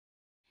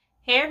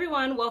Hey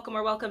everyone, welcome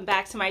or welcome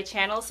back to my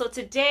channel. So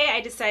today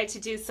I decided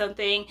to do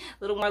something a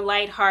little more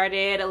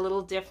lighthearted, a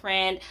little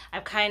different.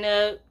 I'm kind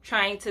of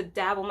trying to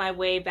dabble my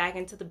way back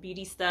into the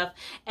beauty stuff,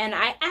 and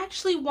I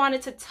actually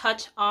wanted to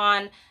touch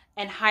on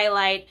and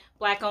highlight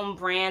Black-owned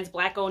brands,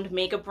 Black-owned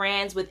makeup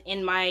brands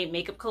within my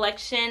makeup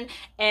collection.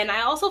 And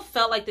I also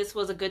felt like this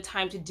was a good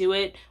time to do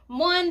it.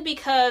 One,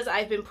 because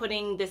I've been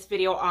putting this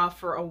video off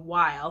for a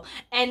while.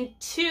 And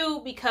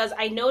two, because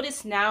I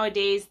notice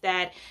nowadays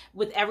that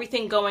with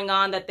everything going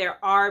on, that there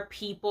are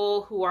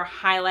people who are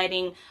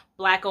highlighting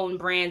Black-owned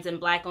brands and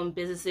Black-owned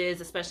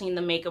businesses, especially in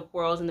the makeup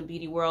world and the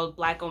beauty world.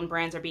 Black-owned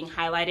brands are being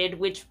highlighted,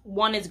 which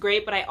one is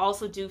great, but I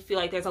also do feel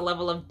like there's a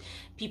level of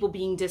people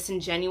being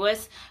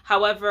disingenuous.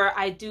 However,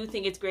 I do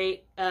think it's great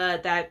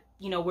that,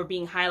 you know, we're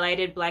being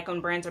highlighted,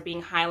 Black-owned brands are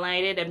being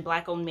highlighted, and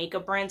Black-owned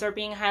makeup brands are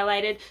being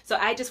highlighted. So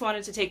I just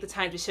wanted to take the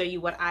time to show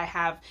you what I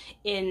have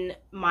in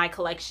my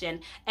collection.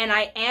 And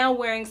I am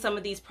wearing some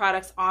of these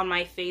products on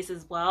my face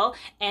as well.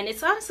 And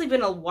it's honestly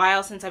been a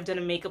while since I've done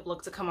a makeup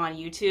look to come on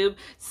YouTube.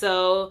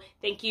 So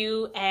thank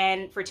you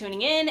and for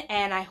tuning in,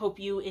 and I hope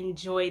you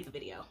enjoy the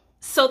video.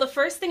 So the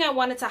first thing I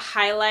wanted to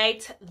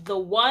highlight, the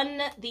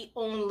one, the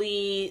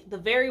only, the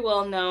very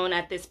well known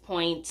at this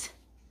point,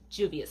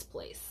 Juvia's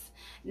Place.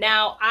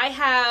 Now, I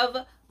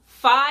have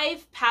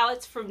 5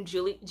 palettes from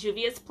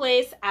Juvia's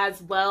Place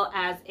as well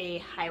as a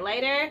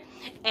highlighter,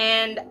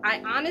 and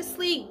I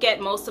honestly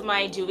get most of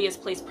my Juvia's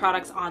Place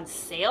products on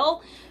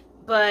sale,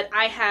 but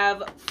I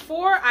have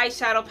 4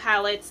 eyeshadow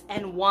palettes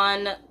and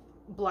 1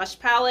 blush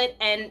palette,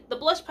 and the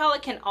blush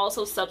palette can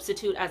also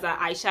substitute as an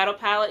eyeshadow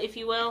palette, if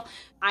you will.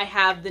 I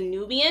have the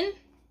Nubian,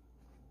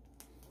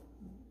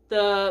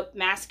 the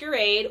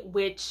Masquerade,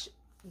 which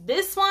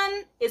this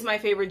one is my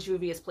favorite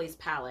Juvia's Place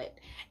palette,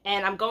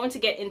 and I'm going to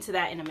get into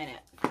that in a minute.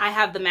 I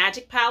have the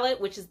Magic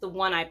palette, which is the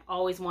one I've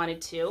always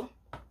wanted to.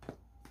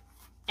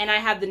 And I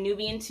have the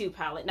Nubian 2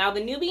 palette. Now, the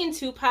Nubian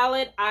 2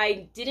 palette,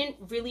 I didn't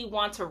really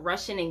want to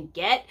rush in and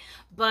get,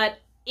 but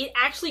it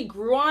actually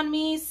grew on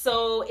me,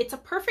 so it's a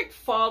perfect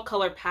fall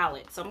color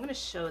palette. So I'm going to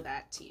show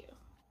that to you.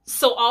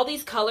 So all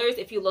these colors,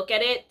 if you look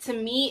at it, to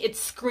me, it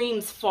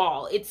screams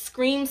fall. It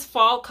screams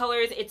fall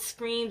colors, it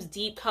screams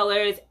deep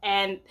colors,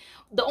 and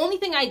the only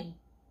thing I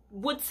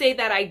would say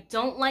that I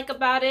don't like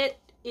about it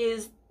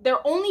is there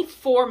are only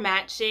 4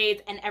 matte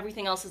shades and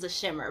everything else is a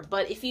shimmer.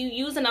 But if you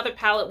use another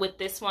palette with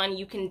this one,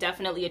 you can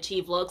definitely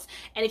achieve looks.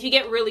 And if you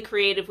get really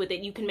creative with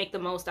it, you can make the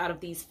most out of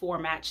these 4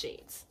 matte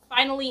shades.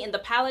 Finally, in the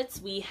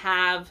palettes, we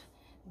have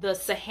the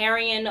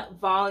Saharan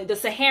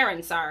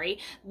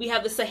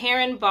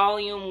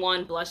Volume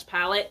 1 blush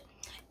palette.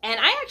 And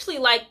I actually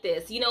like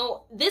this. You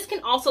know, this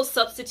can also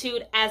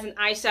substitute as an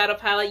eyeshadow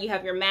palette. You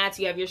have your mattes,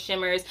 you have your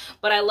shimmers,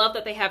 but I love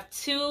that they have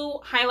 2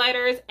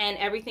 highlighters and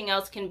everything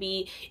else can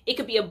be, it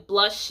could be a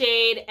blush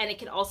shade and it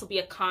can also be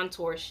a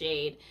contour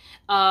shade.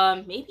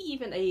 Maybe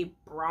even a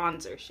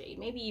bronzer shade,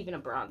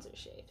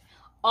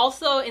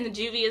 Also in the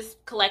Juvia's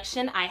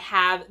collection, I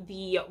have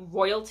the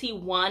Royalty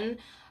 1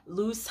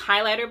 loose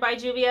highlighter by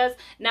Juvia's.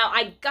 Now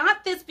I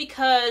got this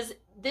because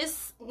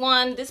this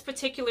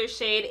particular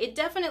shade, it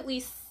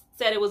definitely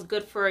said it was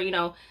good for, you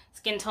know,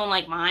 skin tone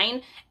like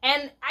mine,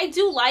 and I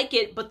do like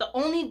it, but the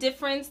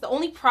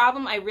only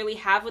problem I really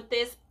have with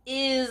this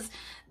is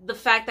the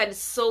fact that it's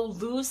so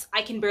loose,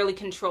 I can barely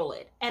control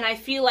it. And I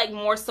feel like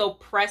more so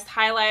pressed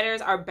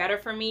highlighters are better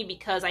for me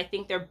because I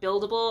think they're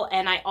buildable,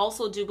 and I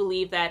also do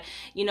believe that,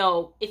 you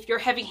know, if you're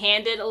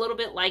heavy-handed a little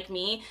bit like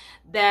me,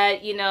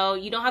 that, you know,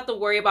 you don't have to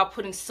worry about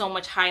putting so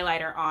much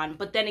highlighter on.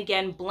 But then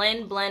again,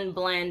 blend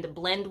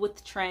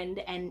with trend,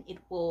 and it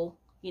will,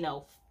 you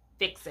know,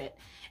 fix it.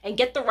 And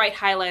get the right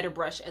highlighter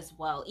brush as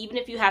well. Even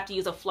if you have to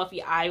use a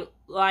fluffy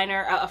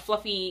eyeliner, a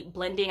fluffy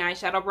blending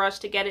eyeshadow brush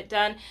to get it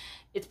done,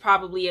 it's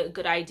probably a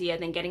good idea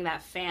than getting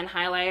that fan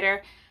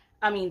highlighter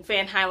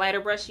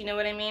brush, you know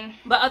what I mean?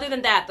 But other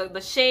than that, the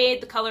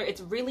shade, the color,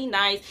 it's really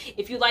nice.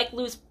 If you like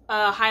loose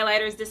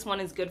highlighters, this one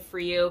is good for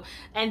you.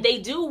 And they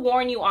do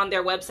warn you on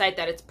their website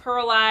that it's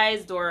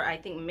pearlized or I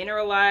think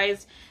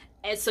mineralized.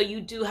 And so you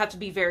do have to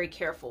be very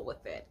careful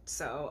with it.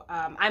 So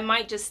I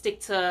might just stick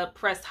to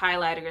pressed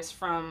highlighters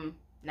from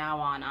now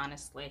on,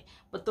 honestly.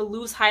 But the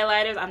loose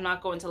highlighters, I'm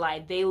not going to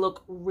lie, they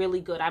look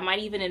really good. I might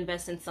even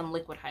invest in some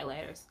liquid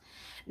highlighters.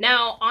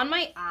 Now, on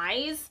my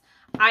eyes,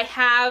 I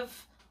have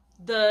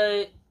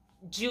the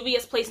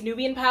Juvia's Place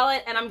Nubian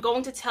palette, and I'm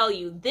going to tell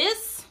you,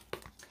 this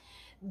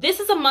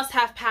is a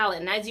must-have palette,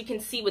 and as you can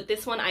see with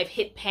this one, I've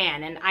hit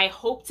pan, and I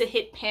hope to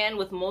hit pan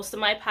with most of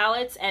my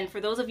palettes. And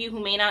for those of you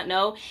who may not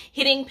know,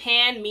 hitting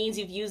pan means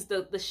you've used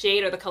the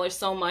shade or the color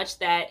so much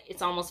that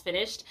it's almost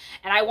finished,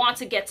 and I want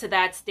to get to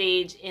that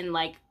stage in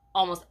like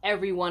almost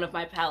every one of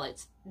my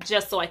palettes,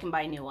 just so I can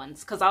buy new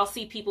ones, because I'll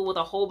see people with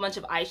a whole bunch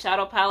of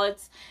eyeshadow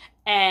palettes,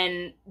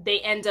 and they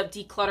end up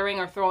decluttering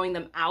or throwing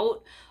them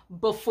out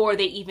before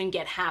they even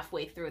get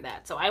halfway through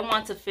that. So I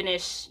want to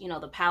finish, you know,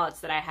 the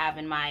palettes that I have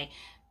in my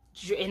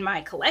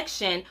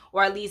collection,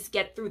 or at least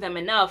get through them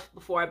enough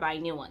before I buy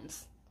new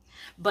ones.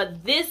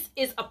 But this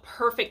is a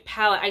perfect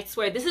palette. I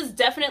swear, this is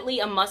definitely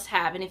a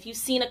must-have. And if you've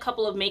seen a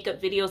couple of makeup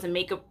videos and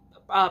makeup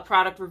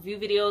product review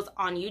videos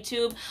on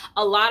YouTube,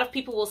 a lot of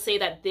people will say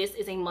that this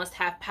is a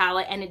must-have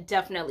palette, and it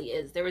definitely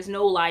is. There is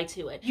no lie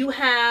to it. You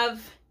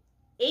have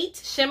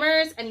 8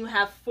 shimmers and you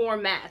have 4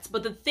 mattes,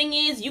 but the thing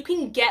is, you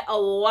can get a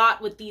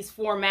lot with these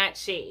 4 matte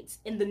shades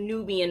in the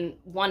Nubian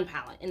 1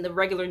 palette, in the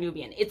regular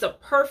Nubian. It's a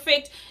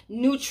perfect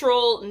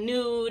neutral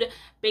nude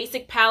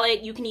basic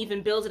palette. You can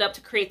even build it up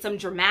to create some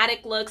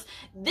dramatic looks.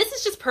 This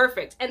is just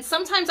perfect. And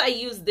sometimes I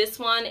use this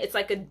one. It's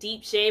like a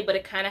deep shade, but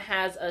it kind of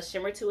has a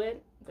shimmer to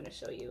it. I'm gonna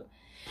show you.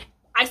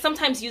 I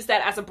sometimes use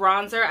that as a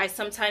bronzer. I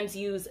sometimes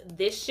use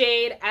this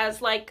shade as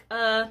like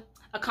a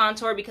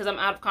contour because I'm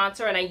out of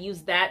contour, and I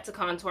use that to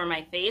contour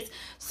my face.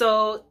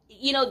 So,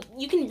 you know,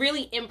 you can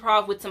really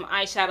improv with some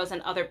eyeshadows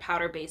and other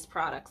powder-based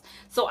products.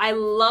 So I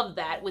love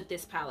that with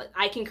this palette.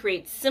 I can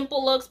create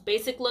simple looks,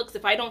 basic looks.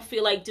 If I don't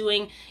feel like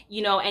doing,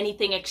 you know,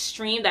 anything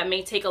extreme that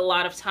may take a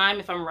lot of time,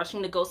 if I'm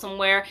rushing to go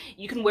somewhere,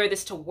 you can wear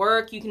this to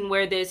work. You can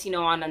wear this, you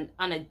know,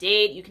 on a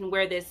date. You can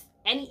wear this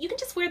you can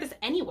just wear this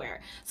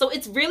anywhere. So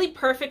it's really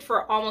perfect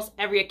for almost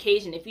every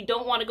occasion. If you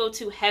don't want to go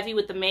too heavy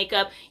with the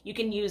makeup, you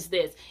can use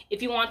this.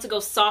 If you want to go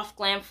soft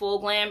glam, full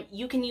glam,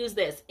 you can use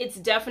this. It's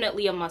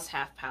definitely a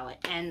must-have palette.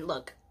 And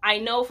look, I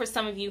know for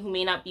some of you who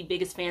may not be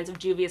biggest fans of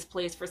Juvia's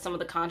Place for some of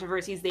the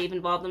controversies they've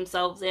involved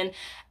themselves in,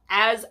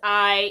 as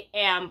I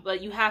am,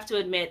 but you have to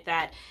admit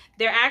that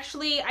they're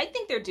actually, I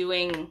think they're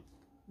doing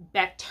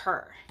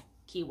better,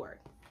 keyword.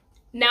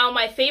 Now,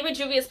 my favorite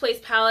Juvia's Place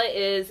palette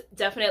is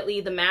definitely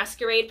the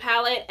Masquerade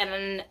palette,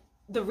 and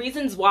the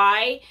reasons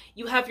why: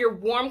 you have your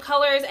warm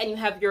colors and you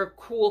have your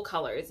cool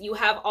colors. You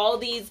have all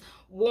these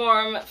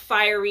warm,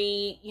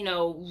 fiery, you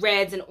know,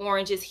 reds and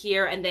oranges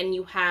here, and then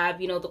you have,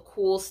 you know, the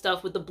cool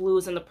stuff with the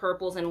blues and the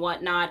purples and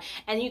whatnot,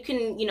 and you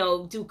can, you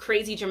know, do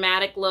crazy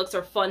dramatic looks,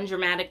 or fun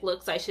dramatic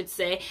looks, I should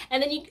say,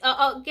 and then you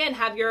again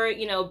have your,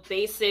 you know,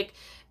 basic,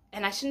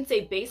 and I shouldn't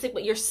say basic,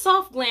 but your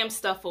soft glam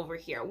stuff over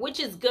here, which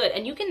is good.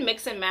 And you can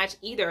mix and match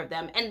either of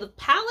them. And the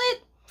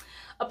palette,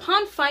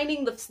 upon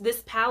finding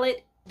this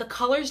palette, the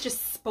colors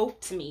just spoke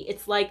to me.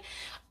 It's like,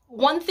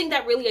 one thing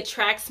that really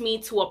attracts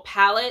me to a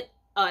palette,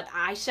 an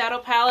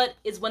eyeshadow palette,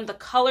 is when the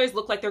colors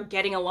look like they're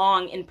getting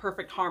along in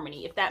perfect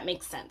harmony, if that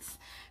makes sense.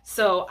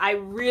 So I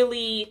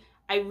really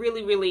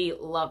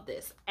love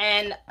this.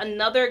 And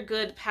another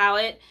good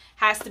palette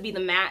has to be the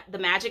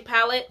Magic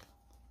palette.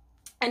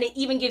 And it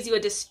even gives you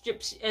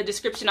a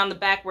description on the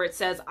back where it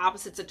says,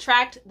 opposites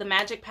attract. The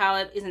Magic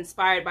palette is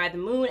inspired by the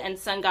moon and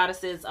sun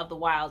goddesses of the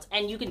wilds.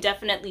 And you can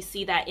definitely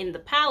see that in the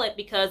palette,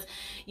 because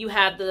you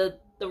have the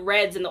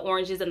reds and the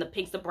oranges and the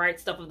pinks, the bright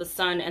stuff of the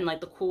sun, and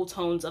like the cool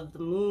tones of the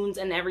moons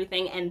and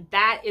everything. And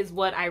that is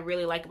what I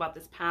really like about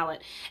this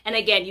palette. And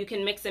again, you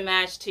can mix and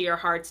match to your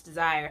heart's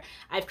desire.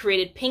 I've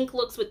created pink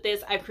looks with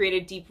this. I've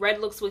created deep red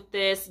looks with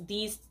this.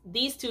 These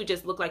two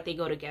just look like they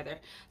go together.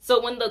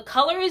 So when the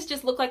colors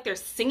just look like they're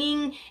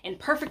singing in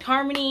perfect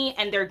harmony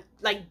and they're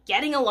like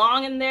getting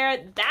along in there,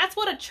 that's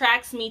what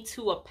attracts me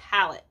to a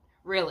palette,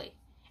 really.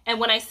 And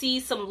when I see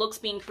some looks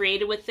being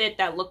created with it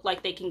that look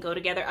like they can go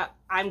together,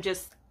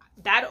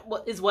 that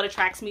is what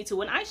attracts me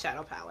to an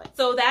eyeshadow palette.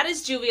 So that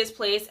is Juvia's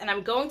Place, and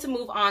I'm going to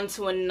move on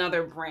to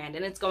another brand,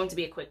 and it's going to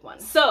be a quick one.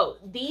 So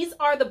these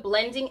are the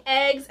blending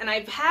eggs, and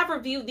I have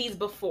reviewed these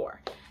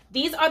before.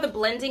 These are the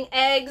blending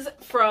eggs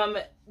from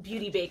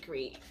Beauty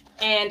Bakery,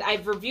 and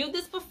I've reviewed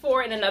this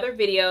before in another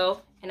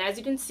video, and as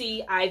you can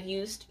see, I've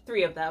used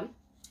 3 of them.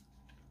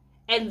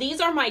 And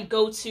these are my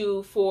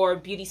go-to for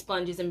beauty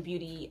sponges and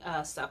beauty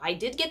stuff. I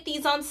did get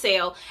these on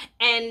sale,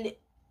 and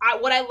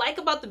what I like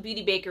about the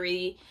Beauty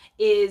Bakery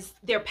is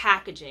their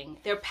packaging.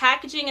 Their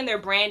packaging and their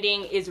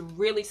branding is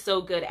really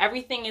so good.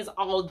 Everything is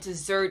all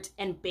dessert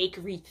and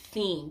bakery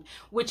themed,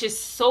 which is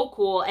so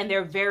cool, and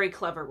they're very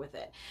clever with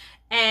it.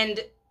 And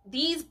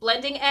these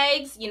blending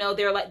eggs, you know,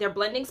 they're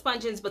blending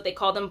sponges, but they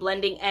call them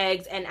blending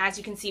eggs. And as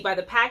you can see by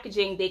the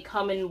packaging, they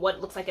come in what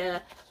looks like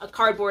a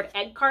cardboard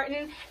egg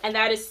carton, and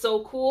that is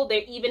so cool.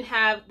 They even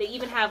have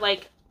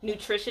like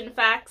nutrition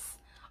facts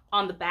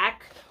on the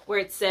back where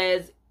it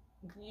says,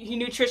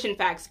 nutrition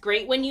facts: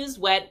 great when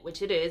used wet,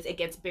 which it is, it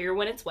gets bigger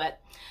when it's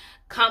wet.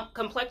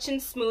 Complexion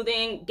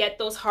smoothing, get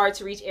those hard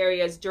to reach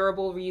areas,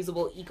 durable,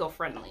 reusable,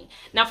 eco-friendly.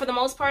 Now, for the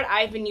most part,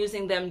 I've been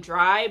using them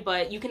dry,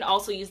 but you can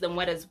also use them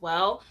wet as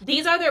well.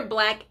 These are their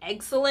Black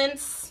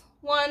Excellence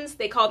ones.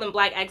 They call them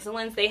Black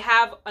Excellence. They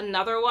have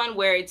another one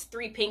where it's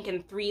 3 pink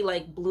and 3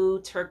 like blue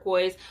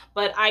turquoise,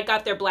 but I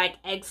got their Black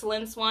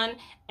Excellence one,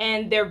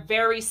 and they're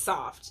very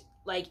soft.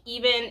 Like,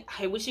 even,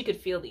 I wish you could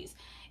feel these.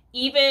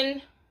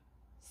 Even,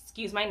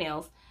 excuse my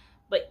nails,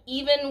 but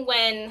even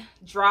when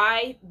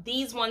dry,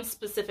 these ones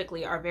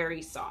specifically are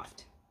very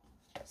soft.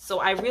 So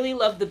I really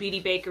love the Beauty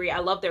Bakery. I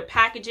love their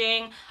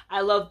packaging.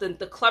 I love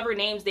the clever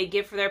names they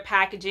give for their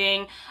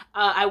packaging.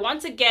 I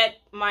want to get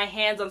my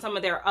hands on some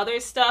of their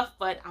other stuff,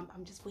 but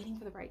I'm just waiting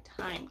for the right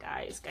time,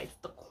 guys.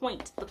 The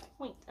point,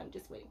 I'm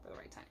just waiting for the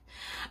right time.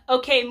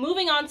 Okay,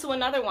 moving on to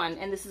another one,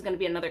 and this is gonna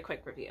be another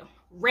quick review.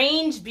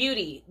 Range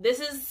Beauty. This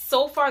is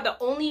so far the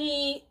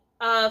only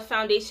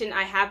foundation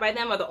I have by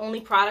them, or the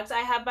only products I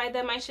have by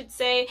them, I should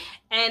say.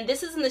 And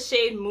this is in the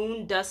shade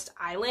Moon Dust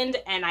Island,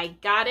 and I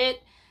got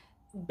it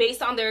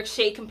based on their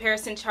shade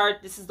comparison chart.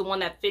 This is the one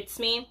that fits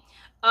me.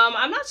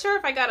 I'm not sure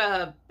if I got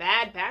a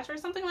bad batch or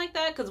something like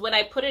that, because when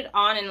I put it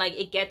on and like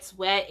it gets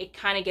wet, it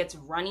kind of gets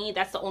runny.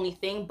 That's the only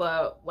thing.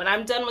 But when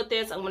I'm done with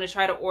this, I'm going to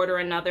try to order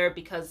another,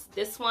 because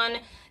this one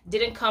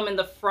didn't come in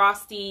the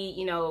frosty,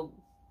 you know,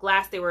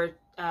 glass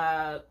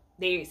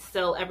they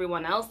sell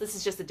everyone else. This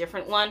is just a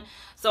different one.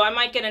 So I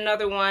might get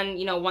another one,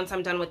 you know, once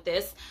I'm done with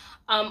this.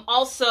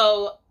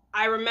 Also,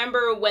 I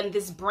remember when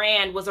this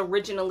brand was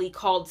originally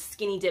called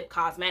Skinny Dip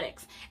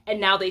Cosmetics, and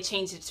now they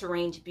changed it to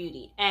Range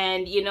Beauty.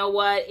 And you know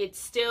what? It's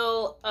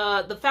still,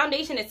 the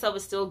foundation itself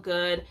is still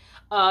good.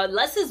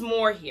 Less is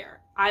more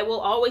here. I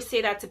will always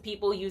say that to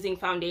people using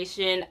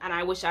foundation, and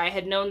I wish I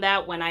had known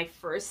that when I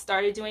first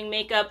started doing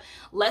makeup.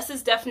 Less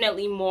is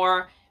definitely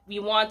more.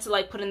 You want to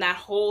like put in that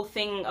whole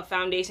thing of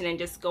foundation and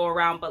just go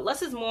around, but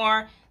less is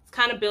more. It's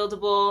kind of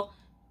buildable.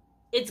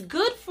 It's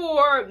good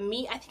for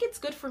me. I think it's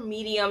good for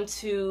medium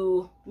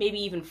to maybe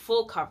even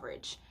full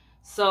coverage.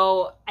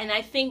 So, and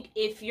I think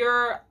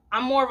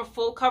I'm more of a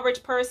full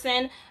coverage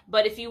person,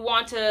 but if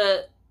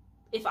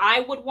I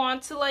would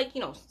want to like,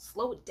 you know,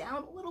 slow it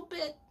down a little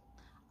bit,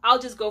 I'll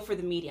just go for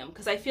the medium,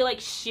 because I feel like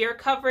sheer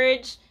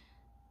coverage,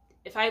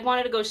 if I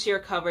wanted to go sheer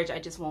coverage, I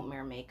just won't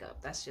wear makeup.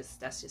 That's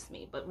just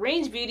me. But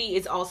Range Beauty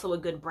is also a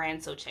good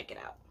brand, so check it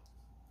out.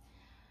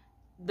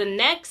 The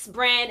next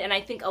brand, and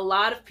I think a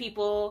lot of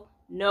people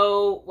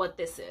know what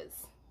this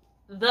is.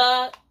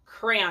 The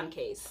Crayon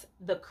case.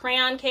 The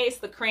Crayon case,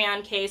 the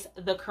Crayon case,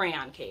 the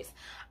Crayon case.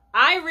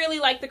 I really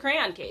like the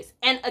Crayon case.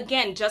 And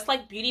again, just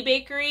like Beauty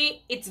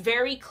Bakery, it's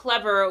very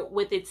clever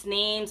with its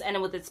names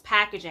and with its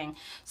packaging.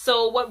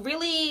 So what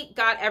really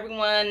got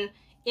everyone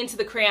into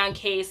the Crayon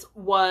case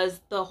was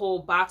the whole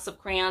box of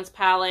crayons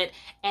palette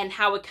and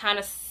how it kind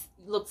of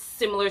looks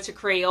similar to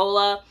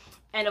Crayola.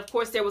 And of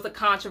course, there was a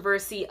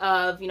controversy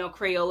of, you know,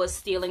 Crayola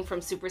stealing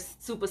from Super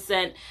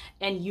Scent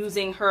and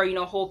using her, you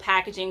know, whole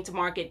packaging to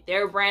market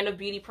their brand of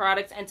beauty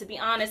products. And to be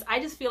honest, I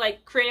just feel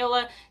like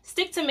Crayola,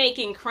 stick to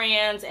making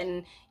crayons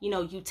and, you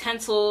know,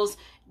 utensils,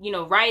 you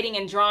know, writing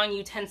and drawing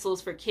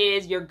utensils for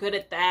kids. You're good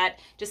at that.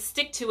 Just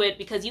stick to it,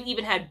 because you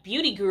even had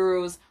beauty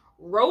gurus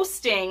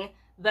roasting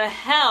the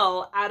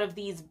hell out of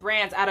these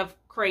brands, out of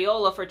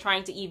Crayola, for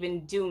trying to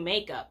even do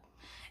makeup.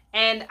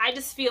 And I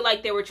just feel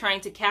like they were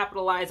trying to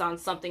capitalize on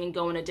something and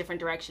go in a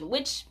different direction,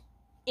 which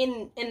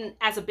in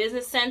as a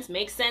business sense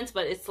makes sense,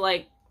 but it's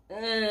like,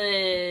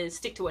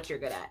 stick to what you're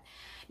good at.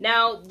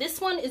 Now,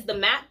 this one is the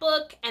matte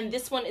book, and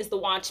this one is the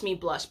Watch Me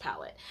blush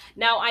palette.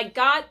 Now, I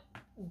got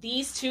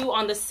these two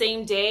on the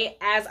same day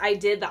as I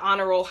did the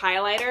Honor Roll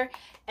highlighter.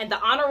 And the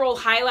Honor Roll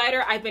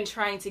highlighter I've been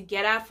trying to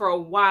get at for a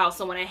while.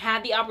 So when I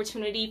had the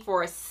opportunity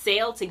for a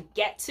sale to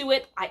get to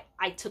it,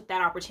 I took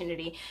that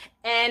opportunity.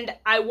 And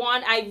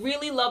I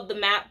really love the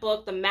matte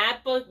book. The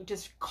matte book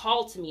just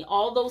called to me.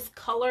 All those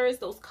colors,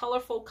 those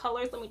colorful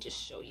colors. Let me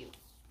just show you.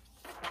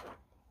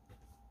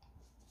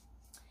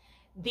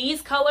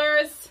 These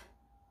colors,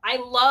 I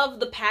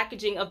love the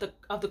packaging of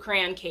the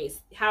Crayon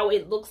case, how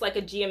it looks like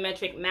a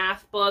geometric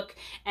math book,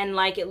 and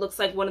like it looks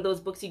like one of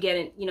those books you get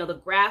in, you know, the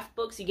graph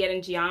books you get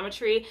in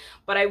geometry.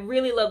 But I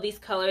really love these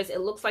colors.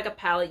 It looks like a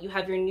palette. You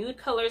have your nude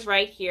colors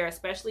right here,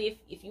 especially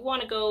if you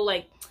want to go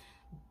like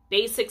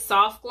basic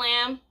soft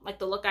glam, like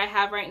the look I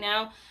have right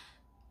now.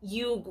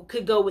 You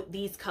could go with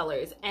these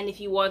colors. And if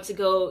you want to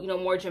go, you know,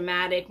 more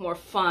dramatic, more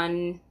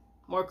fun,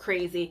 more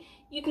crazy,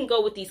 you can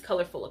go with these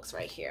colorful looks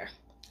right here.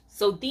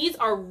 So these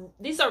are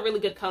really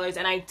good colors,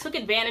 and I took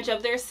advantage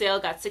of their sale,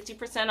 got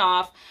 60%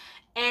 off.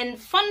 And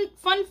fun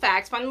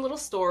fact, fun little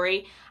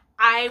story,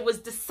 I was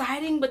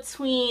deciding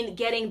between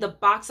getting the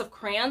box of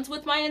crayons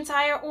with my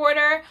entire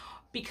order,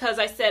 because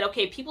I said,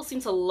 okay, people seem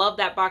to love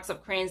that box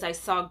of crayons. I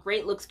saw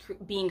great looks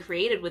being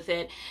created with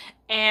it,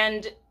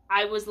 and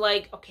I was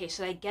like, okay,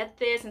 should I get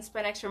this and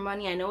spend extra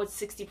money? I know it's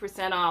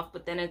 60% off,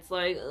 but then it's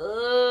like,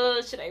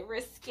 should I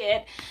risk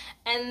it?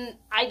 And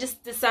I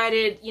just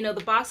decided, you know,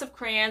 the box of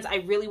crayons, I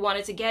really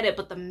wanted to get it,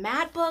 but the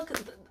matte book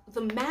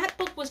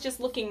was just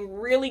looking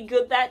really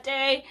good that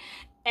day.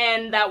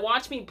 And that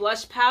Watch Me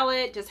blush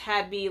palette just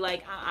had me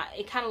like,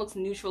 it kind of looks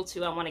neutral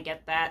too. I want to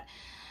get that.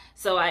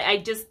 So I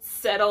just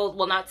settled,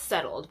 well, not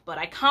settled, but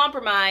I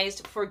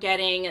compromised for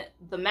getting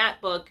the matte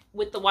book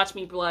with the Watch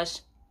Me blush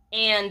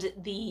and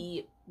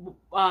the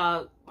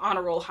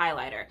Honor Roll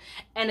highlighter.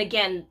 And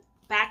again,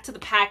 back to the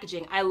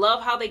packaging. I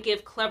love how they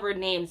give clever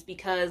names,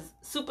 because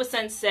Super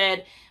Scent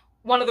said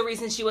one of the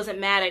reasons she wasn't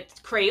mad at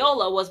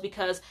Crayola was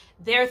because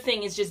their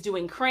thing is just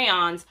doing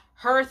crayons.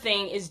 Her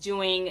thing is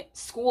doing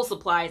school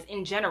supplies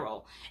in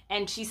general.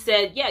 And she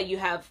said, yeah, you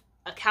have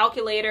a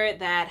calculator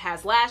that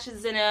has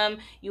lashes in them.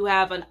 You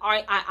have an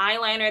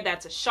eyeliner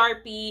that's a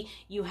Sharpie.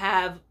 You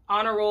have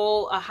honor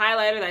roll, a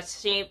highlighter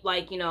that's shaped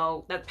like, you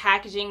know, that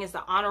packaging is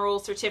the honor roll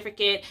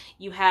certificate.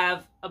 You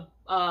have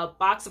a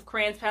box of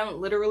crayons palette,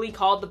 literally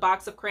called the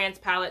box of crayons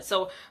palette.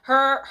 So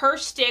her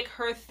shtick,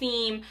 her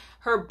theme,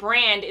 her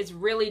brand is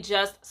really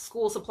just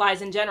school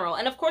supplies in general.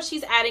 And of course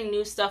she's adding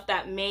new stuff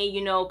that may,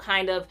 you know,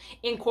 kind of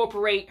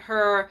incorporate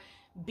her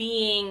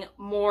being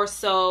more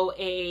so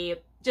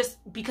just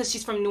because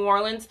she's from New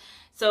Orleans.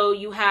 So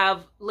you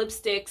have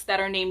lipsticks that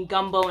are named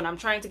Gumbo, and I'm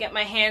trying to get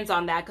my hands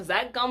on that because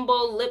that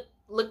Gumbo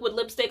liquid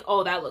lipstick,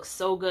 oh, that looks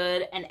so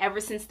good. And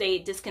ever since they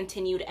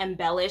discontinued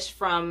Embellish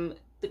from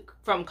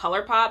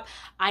ColourPop,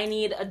 I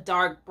need a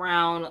dark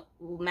brown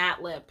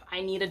matte lip.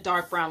 I need a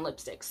dark brown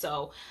lipstick.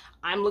 So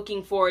I'm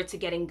looking forward to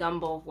getting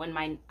Gumbo when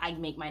I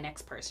make my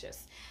next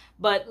purchase.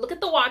 But look at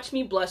the Watch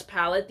Me blush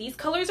palette. These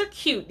colors are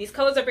cute. These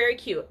colors are very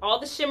cute. All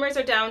the shimmers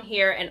are down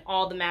here and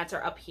all the mattes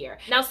are up here.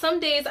 Now, some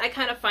days I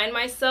kind of find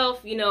myself,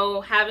 you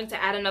know, having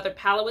to add another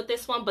palette with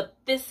this one, but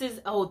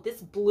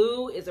this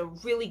blue is a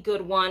really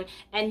good one.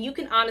 And you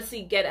can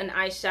honestly get an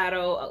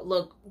eyeshadow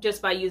look just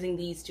by using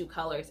these two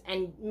colors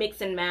and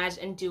mix and match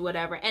and do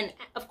whatever. And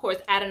of course,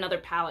 add another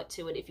palette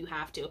to it if you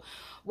have to.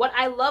 What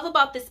I love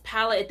about this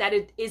palette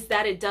is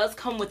that it does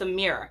come with a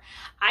mirror.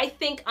 I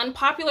think,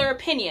 unpopular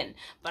opinion,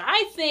 but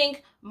I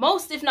think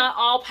most, if not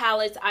all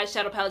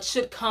eyeshadow palettes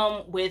should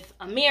come with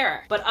a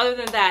mirror. But other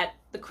than that,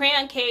 the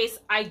crayon case,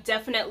 I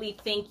definitely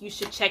think you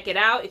should check it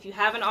out. If you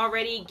haven't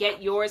already,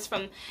 get yours,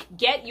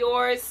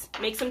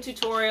 make some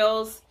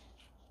tutorials,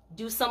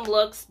 do some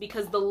looks,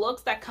 because the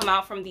looks that come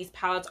out from these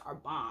palettes are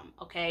bomb,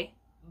 okay?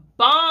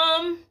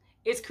 Bomb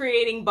is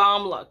creating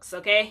bomb looks,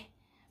 okay?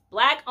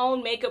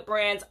 Black-owned makeup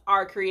brands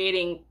are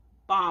creating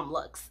bomb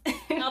looks.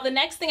 Now, the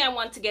next thing I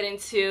want to get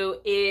into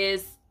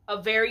is a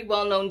very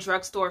well-known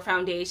drugstore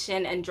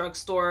foundation and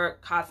drugstore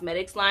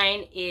cosmetics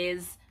line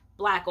is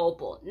Black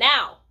Opal.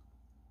 Now,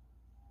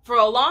 for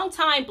a long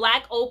time,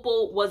 Black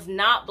Opal was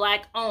not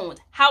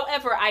Black-owned.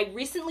 However, I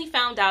recently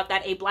found out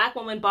that a Black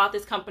woman bought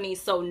this company,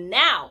 so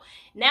now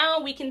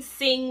we can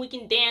sing, we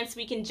can dance,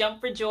 we can jump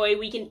for joy,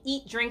 we can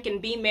eat, drink,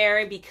 and be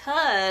merry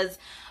because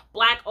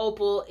Black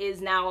Opal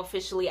is now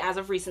officially, as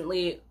of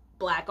recently,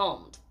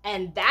 Black-owned.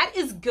 And that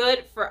is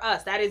good for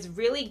us. That is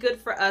really good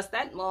for us.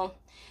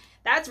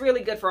 That's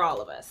really good for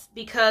all of us,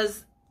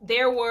 because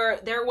there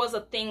was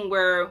a thing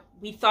where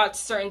we thought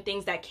certain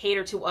things that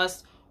cater to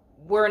us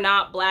were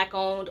not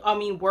Black-owned.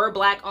 Were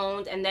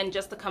Black-owned, and then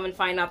just to come and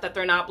find out that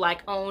they're not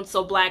Black-owned.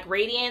 So Black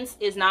Radiance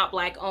is not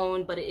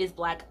Black-owned, but it is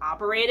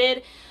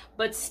Black-operated.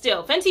 But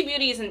still, Fenty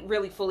Beauty isn't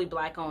really fully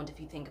Black-owned if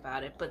you think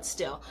about it, but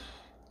still.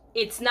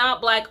 It's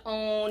not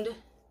Black-owned.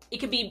 It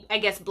could be, I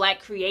guess,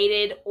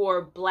 Black-created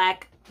or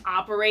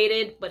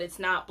Black-operated, but it's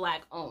not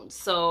Black-owned.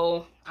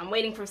 So I'm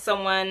waiting for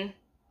someone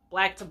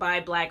Black to buy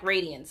Black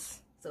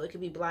Radiance, so it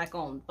could be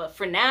Black-owned. But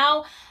for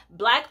now,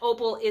 Black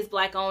Opal is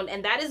Black-owned,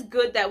 and that is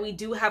good that we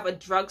do have a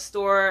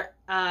drugstore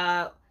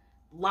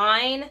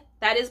line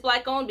that is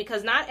Black-owned,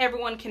 because not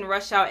everyone can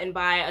rush out and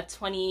buy a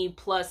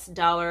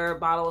 $20+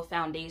 bottle of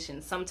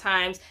foundation.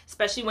 Sometimes,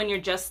 especially when you're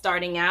just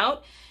starting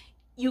out,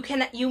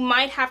 you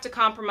might have to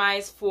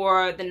compromise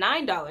for the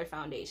 $9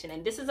 foundation,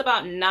 and this is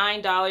about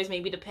 $9,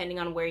 maybe depending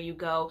on where you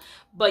go,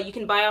 but you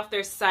can buy off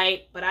their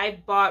site. But I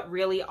bought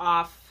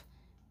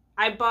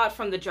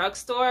from the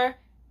drugstore,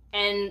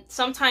 and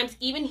sometimes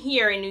even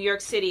here in New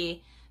York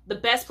City, the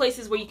best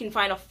places where you can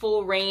find a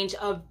full range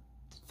of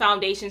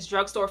foundations,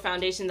 drugstore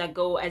foundations that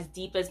go as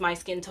deep as my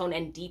skin tone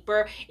and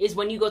deeper, is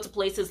when you go to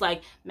places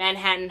like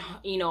Manhattan,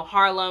 you know,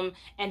 Harlem,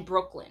 and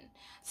Brooklyn.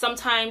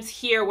 Sometimes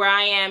here where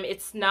I am,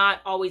 it's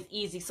not always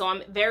easy. So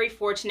I'm very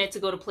fortunate to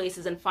go to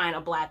places and find a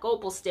Black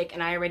Opal stick,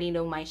 and I already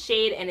know my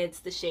shade, and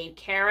it's the shade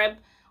Carib,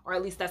 or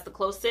at least that's the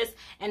closest.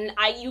 And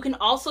you can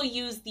also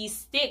use these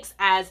sticks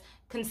as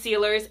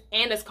concealers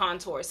and as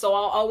contours. So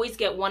I'll always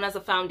get one as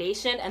a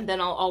foundation, and then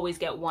I'll always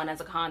get one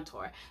as a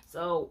contour.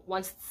 So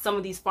once some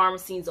of these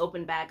pharmacies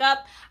open back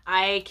up,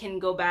 I can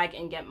go back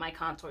and get my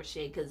contour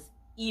shade, because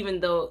even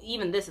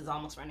this is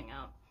almost running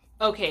out.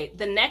 Okay,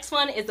 the next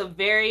one is a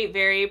very,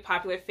 very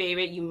popular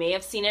favorite. You may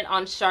have seen it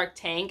on Shark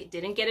Tank. It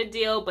didn't get a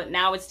deal, but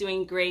now it's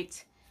doing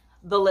great.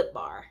 The lip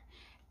bar.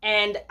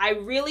 And I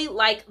really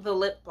like the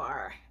lip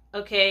bar,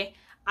 okay?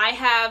 I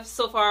have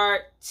so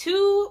far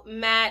 2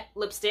 matte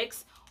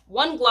lipsticks,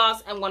 1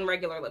 gloss, and 1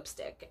 regular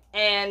lipstick.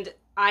 And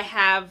I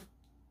have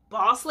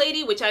Boss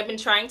Lady, which I've been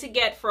trying to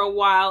get for a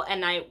while,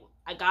 and I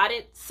got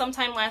it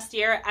sometime last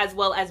year, as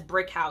well as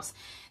Brick House.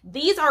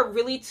 These are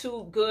really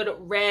 2 good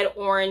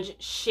red-orange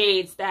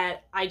shades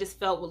that I just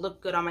felt would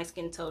look good on my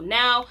skin tone.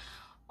 Now,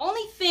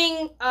 only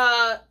thing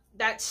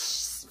that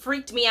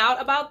freaked me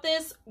out about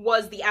this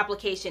was the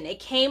application. It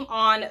came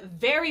on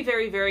very,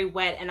 very, very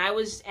wet, and I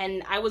was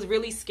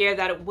really scared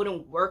that it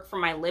wouldn't work for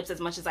my lips as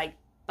much as I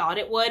thought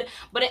it would,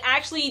 but it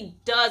actually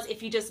does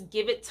if you just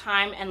give it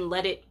time and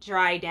let it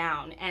dry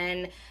down.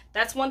 And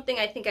that's one thing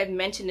I think I've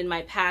mentioned in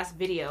my past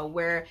video,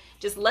 where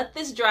just let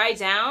this dry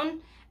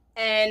down,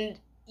 and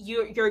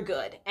you're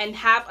good. And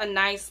have a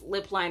nice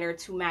lip liner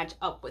to match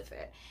up with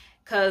it.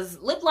 Because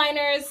lip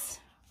liners,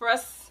 for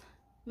us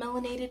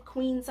melanated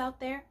queens out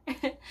there,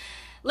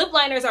 lip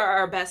liners are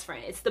our best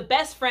friend. It's the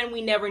best friend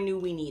we never knew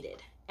we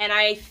needed. And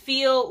I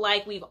feel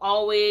like we've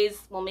always,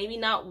 well, maybe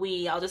not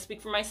we, I'll just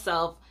speak for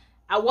myself.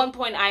 At one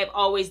point, I've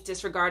always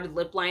disregarded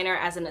lip liner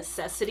as a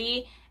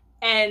necessity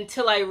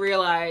until I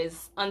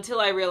realized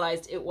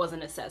it was a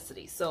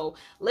necessity. So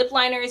lip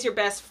liner is your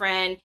best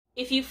friend.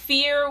 If you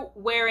fear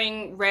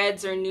wearing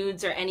reds or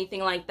nudes or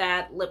anything like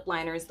that, lip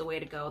liner is the way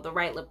to go, the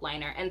right lip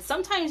liner. And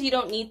sometimes you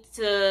don't need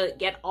to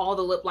get all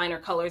the lip liner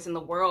colors in the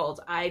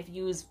world. I've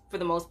used, for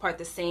the most part,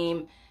 the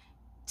same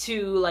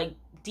two like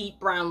deep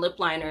brown lip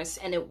liners,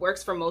 and it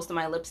works for most of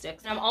my lipsticks.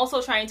 And I'm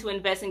also trying to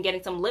invest in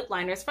getting some lip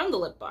liners from the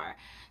Lip Bar.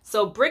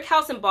 So Brick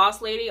House and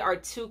Boss Lady are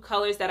two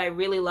colors that I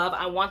really love.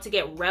 I want to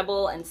get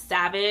Rebel and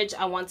Savage.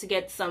 I want to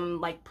get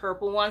some like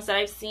purple ones that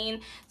I've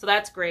seen, so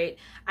that's great.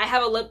 I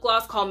have a lip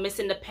gloss called Miss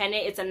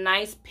Independent. It's a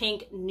nice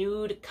pink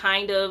nude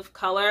kind of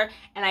color,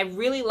 and I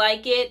really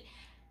like it.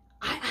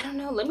 I don't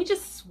know, let me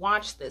just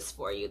swatch this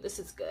for you. This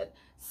is good.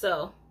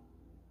 So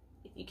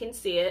if you can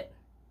see it,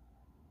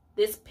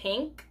 this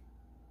pink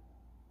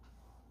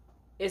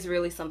is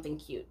really something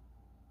cute.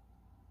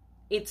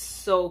 It's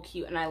so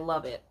cute and I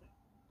love it.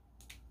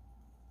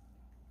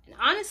 And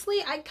honestly,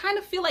 I kind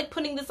of feel like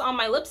putting this on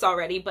my lips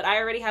already, but I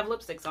already have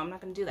lipstick, so I'm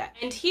not gonna do that.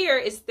 And here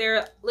is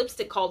their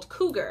lipstick called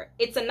Cougar.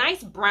 It's a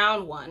nice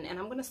brown one, and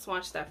I'm gonna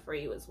swatch that for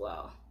you as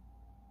well.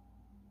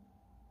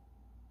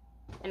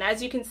 And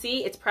as you can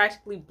see, it's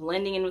practically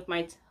blending in with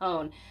my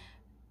tone.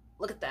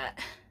 Look at that.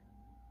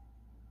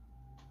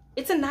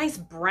 It's a nice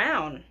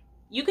brown.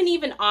 You can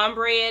even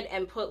ombre it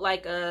and put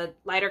like a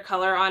lighter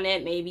color on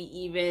it, maybe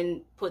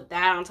even put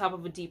that on top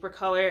of a deeper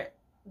color.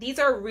 These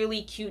are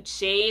really cute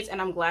shades,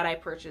 and I'm glad I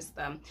purchased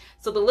them.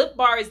 So the Lip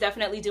Bar is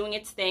definitely doing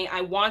its thing.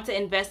 I want to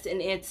invest in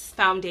its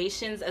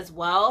foundations as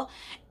well.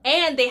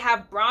 And they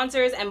have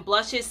bronzers and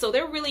blushes, so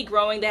they're really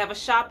growing. They have a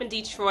shop in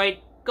Detroit.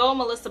 Go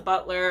Melissa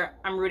Butler,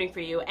 I'm rooting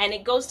for you. And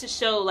it goes to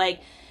show,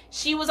 like,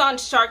 she was on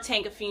Shark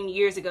Tank a few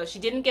years ago. She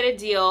didn't get a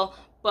deal,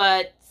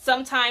 but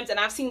sometimes, and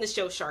I've seen the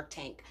show Shark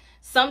Tank,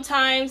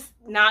 sometimes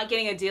not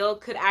getting a deal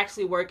could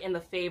actually work in the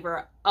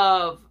favor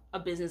of a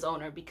business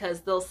owner,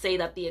 because they'll say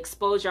that the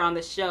exposure on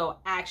the show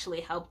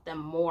actually helped them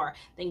more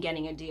than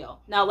getting a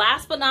deal. Now,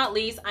 last but not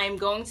least, I'm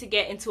going to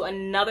get into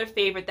another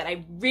favorite that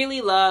I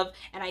really love,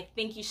 and I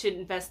think you should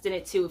invest in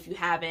it too if you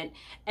haven't,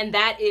 and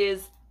that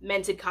is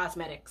Mented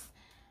Cosmetics.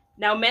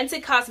 Now,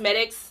 Mented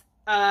Cosmetics,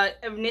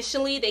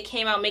 initially they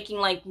came out making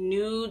like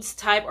nudes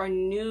type or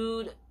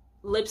nude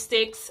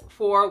lipsticks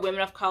for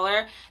women of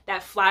color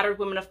that flattered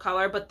women of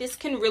color, but this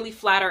can really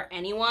flatter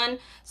anyone.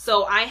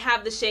 So I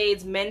have the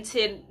shades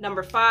Mented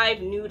number 5,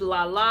 Nude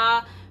La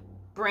La,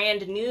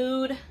 Brand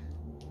Nude,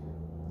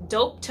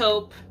 Dope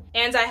Taupe,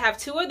 and I have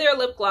 2 of their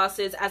lip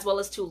glosses as well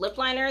as 2 lip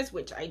liners,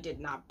 which I did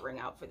not bring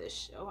out for this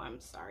show. I'm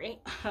sorry.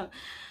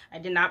 I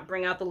did not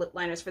bring out the lip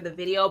liners for the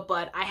video,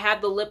 but I have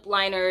the lip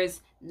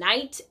liners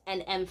Night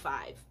and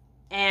M5.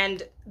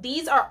 And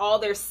these are all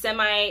their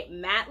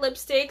semi-matte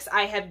lipsticks.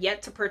 I have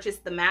yet to purchase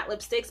the matte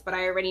lipsticks, but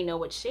I already know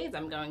what shades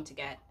I'm going to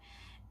get.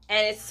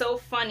 And it's so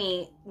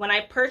funny, when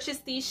I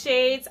purchased these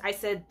shades, I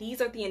said these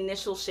are the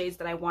initial shades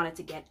that I wanted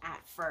to get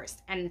at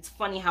first. And it's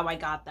funny how I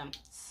got them.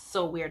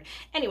 So weird.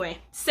 Anyway,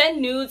 Send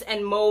Nudes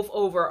and Mauve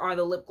Over are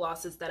the lip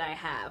glosses that I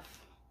have.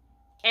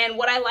 And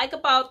what I like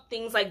about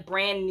things like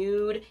Brand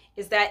Nude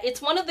is that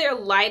it's one of their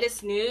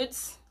lightest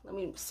nudes. Let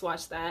me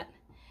swatch that.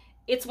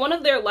 It's one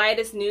of their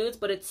lightest nudes,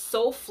 but it's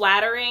so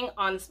flattering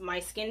on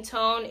my skin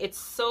tone.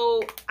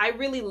 I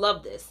really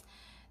love this.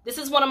 This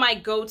is one of my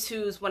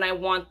go-tos when I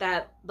want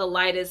the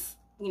lightest,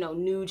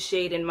 nude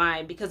shade in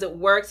mine, because it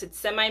works. It's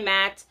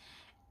semi-matte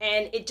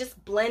and it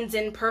just blends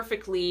in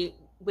perfectly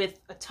with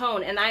a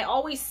tone. And I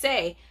always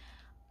say,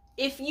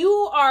 if you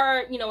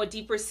are, a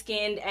deeper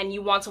skinned and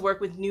you want to work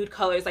with nude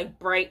colors like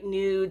bright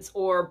nudes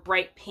or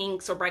bright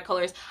pinks or bright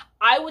colors,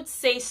 I would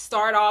say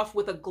start off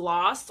with a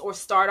gloss or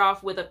start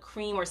off with a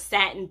cream or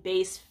satin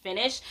base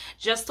finish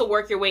just to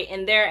work your way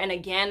in there. And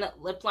again,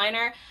 lip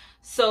liner.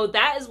 So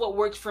that is what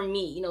worked for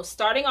me,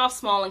 starting off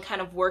small and kind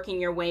of working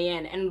your way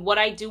in. And what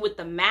I do with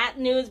the matte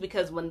nudes,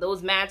 because when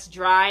those mattes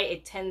dry,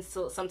 it tends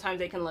to, sometimes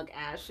they can look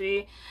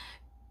ashy.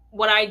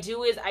 What I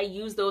do is I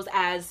use those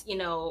as,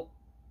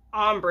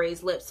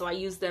 ombre's lips, so I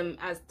use them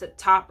as the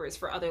toppers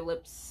for other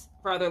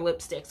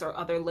lipsticks or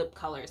other lip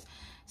colors.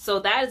 So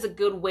that is a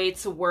good way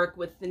to work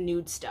with the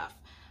nude stuff.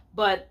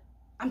 But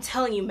I'm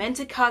telling you,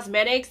 Mented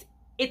Cosmetics,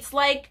 it's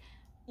like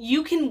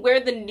you can wear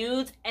the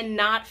nudes and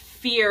not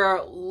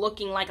fear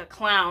looking like a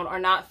clown or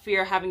not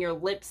fear having your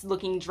lips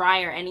looking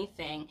dry or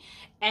anything.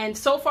 And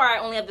so far I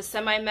only have the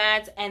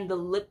semi-mattes and the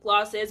lip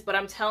glosses, but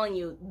I'm telling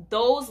you,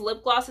 those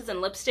lip glosses and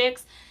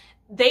lipsticks,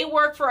 they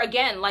work for,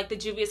 again, like the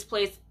Juvia's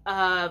Place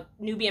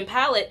Nubian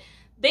palette,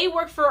 they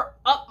work for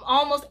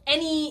almost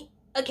any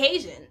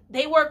occasion.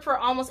 They work for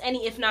almost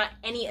any, if not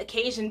any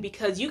occasion,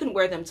 because you can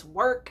wear them to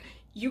work.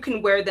 You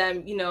can wear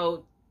them,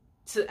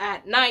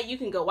 at night. You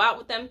can go out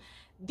with them.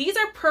 These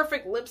are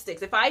perfect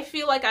lipsticks. If I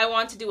feel like I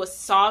want to do a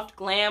soft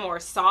glam or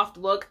a soft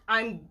look,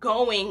 I'm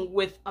going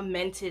with a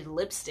Mented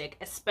lipstick,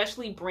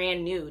 especially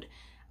brand nude.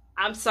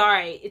 I'm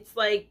sorry, it's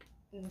like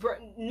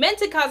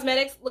Mented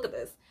Cosmetics, look at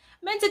this.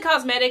 Mented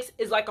Cosmetics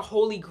is like a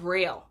holy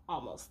grail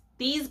almost.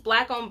 These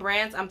black-owned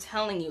brands, I'm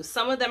telling you,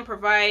 some of them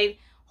provide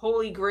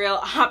holy grail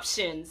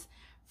options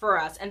for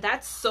us, and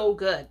that's so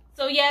good.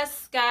 So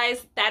yes,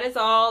 guys, that is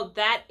all.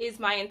 That is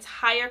my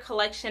entire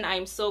collection.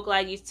 I'm so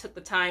glad you took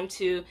the time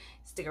to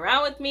stick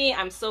around with me.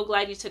 I'm so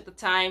glad you took the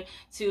time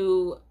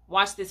to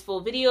watch this full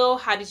video.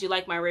 How did you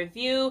like my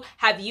review?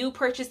 Have you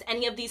purchased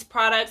any of these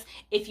products?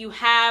 If you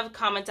have,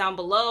 comment down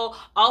below.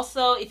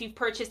 Also, if you've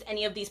purchased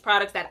any of these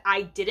products that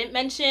I didn't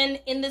mention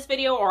in this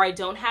video or I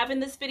don't have in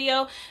this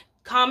video,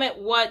 comment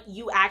what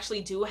you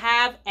actually do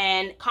have,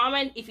 and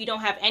comment if you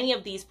don't have any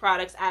of these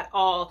products at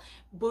all.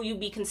 Will you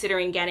be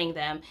considering getting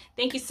them?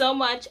 Thank you so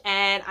much,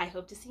 and I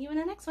hope to see you in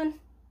the next one.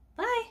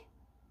 Bye.